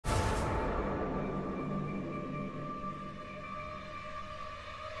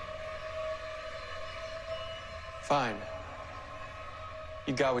Fine.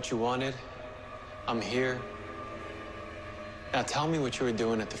 You got what you wanted. I'm here. Now tell me what you were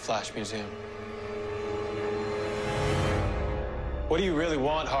doing at the Flash Museum. What do you really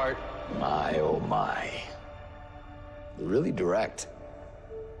want, Hart? My, oh my. You're really direct.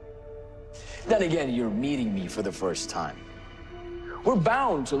 Then again, you're meeting me for the first time. We're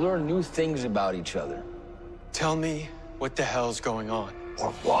bound to learn new things about each other. Tell me what the hell's going on.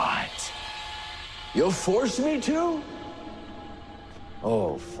 Or what? You'll force me to?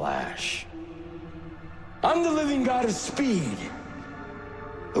 Oh, Flash. I'm the living god of speed.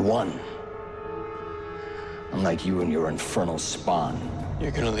 The one. Unlike you and your infernal spawn.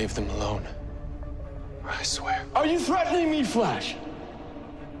 You're gonna leave them alone. I swear. Are you threatening me, Flash?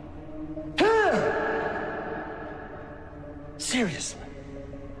 Seriously.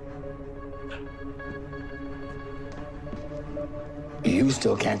 You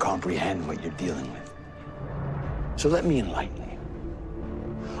still can't comprehend what you're dealing with. So let me enlighten you.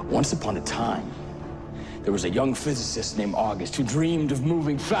 Once upon a time, there was a young physicist named August who dreamed of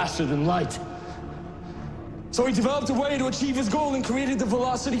moving faster than light. So he developed a way to achieve his goal and created the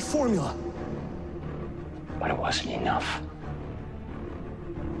velocity formula. But it wasn't enough.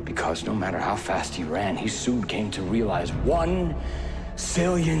 Because no matter how fast he ran, he soon came to realize one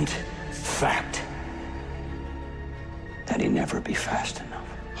salient fact. That he'd never be fast enough.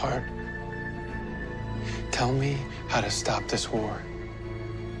 Hart, tell me how to stop this war.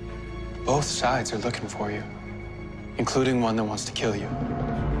 Both sides are looking for you, including one that wants to kill you.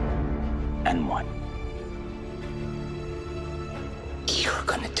 And what? You're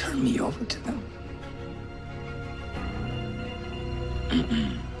gonna turn me over to them?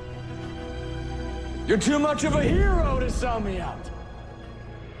 You're too much of a hero to sell me out.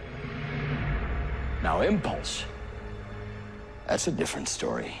 Now, Impulse. That's a different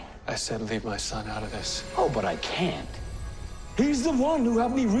story. I said leave my son out of this. Oh, but I can't. He's the one who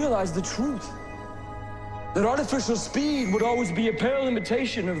helped me realize the truth. That artificial speed would always be a pale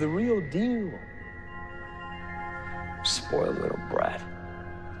imitation of the real deal. Spoiled little brat.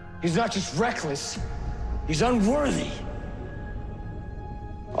 He's not just reckless, he's unworthy.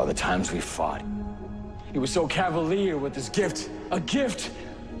 All the times we fought, he was so cavalier with his gift. A gift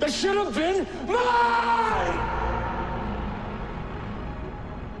that should have been mine!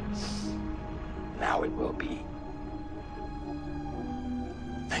 Now it will be.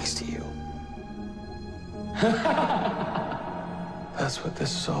 Thanks to you. That's what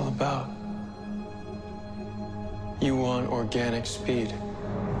this is all about. You want organic speed.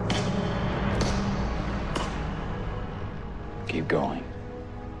 Keep going.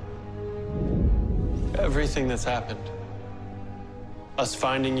 Everything that's happened. Us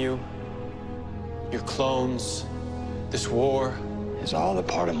finding you, your clones, this war. Is all a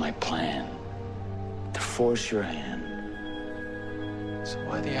part of my plan. To force your hand. So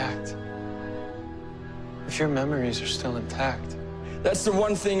why the act? If your memories are still intact. That's the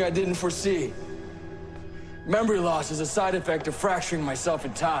one thing I didn't foresee. Memory loss is a side effect of fracturing myself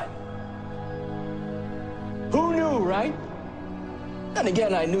in time. Who knew, right? Then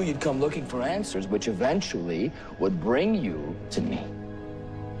again, I knew you'd come looking for answers, which eventually would bring you to me.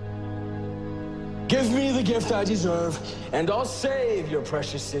 Give me the gift I deserve, and I'll save your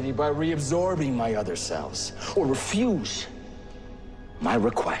precious city by reabsorbing my other selves. Or refuse my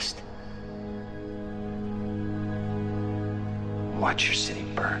request. Watch your city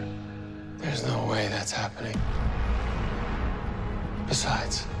burn. There's no way that's happening.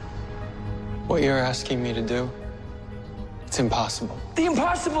 Besides, what you're asking me to do, it's impossible. The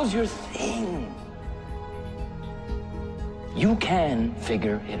impossible's your thing. You can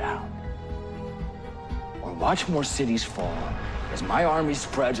figure it out. Or watch more cities fall as my army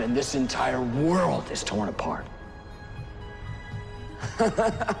spreads and this entire world is torn apart.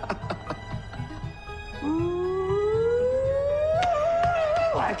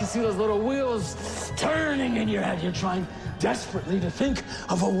 I can see those little wheels turning in your head. You're trying desperately to think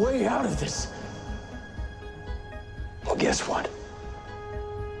of a way out of this. Well, guess what?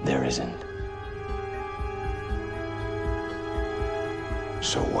 There isn't.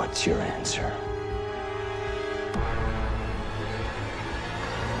 So what's your answer?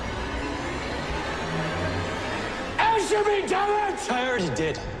 Answer me, damn it! I already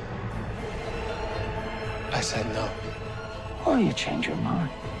did. I said no. Or you change your mind.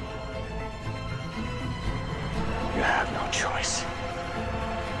 You have no choice.